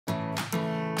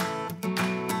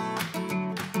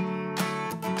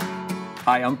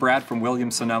Hi, I'm Brad from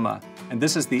Williams-Sonoma, and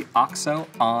this is the OXO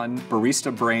on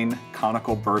Barista Brain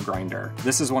Conical Burr Grinder.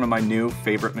 This is one of my new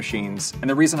favorite machines, and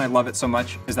the reason I love it so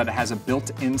much is that it has a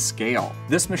built-in scale.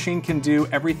 This machine can do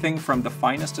everything from the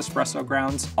finest espresso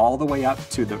grounds all the way up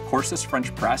to the coarsest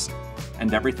French press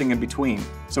and everything in between.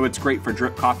 So it's great for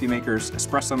drip coffee makers,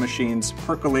 espresso machines,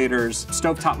 percolators,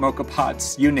 stovetop mocha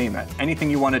pots, you name it. Anything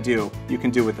you want to do, you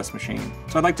can do with this machine.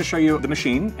 So I'd like to show you the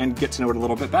machine and get to know it a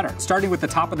little bit better. Starting with the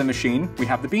top of the machine, we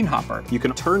have the bean hopper. You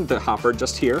can turn the hopper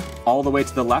just here, all the way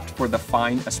to the left for the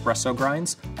fine espresso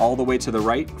grinds, all the way to the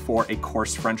right for a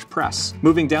coarse French press.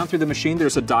 Moving down through the machine,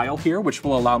 there's a dial here, which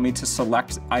will allow me to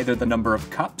select either the number of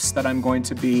cups that I'm going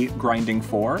to be grinding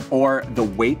for, or the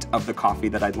weight of the coffee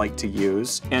that I'd like to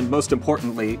use. And most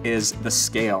importantly is the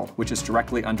scale, which is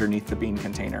directly underneath the bean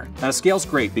container. Now the scale's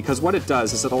great because what it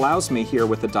does is it allows me here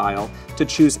with the dial to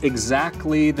choose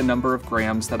exactly the number of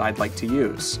grams that I'd like to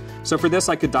use. So for this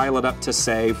I could dial it up to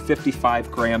say 55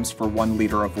 grams for 1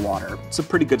 liter of water. It's a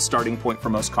pretty good starting point for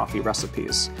most coffee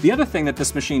recipes. The other thing that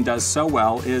this machine does so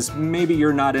well is maybe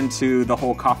you're not into the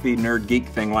whole coffee nerd geek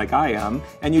thing like I am,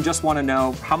 and you just want to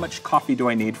know how much coffee do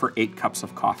I need for 8 cups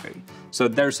of coffee. So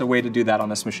there's a way to do that on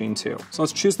this machine too. So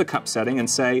let's choose the cup setting and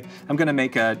say, I'm gonna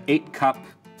make an 8-cup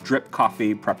drip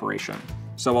coffee preparation.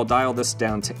 So I'll dial this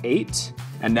down to 8,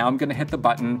 and now I'm gonna hit the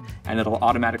button and it'll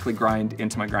automatically grind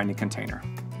into my grinding container.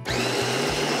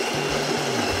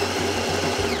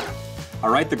 All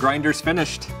right, the grinder's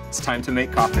finished. It's time to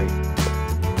make coffee.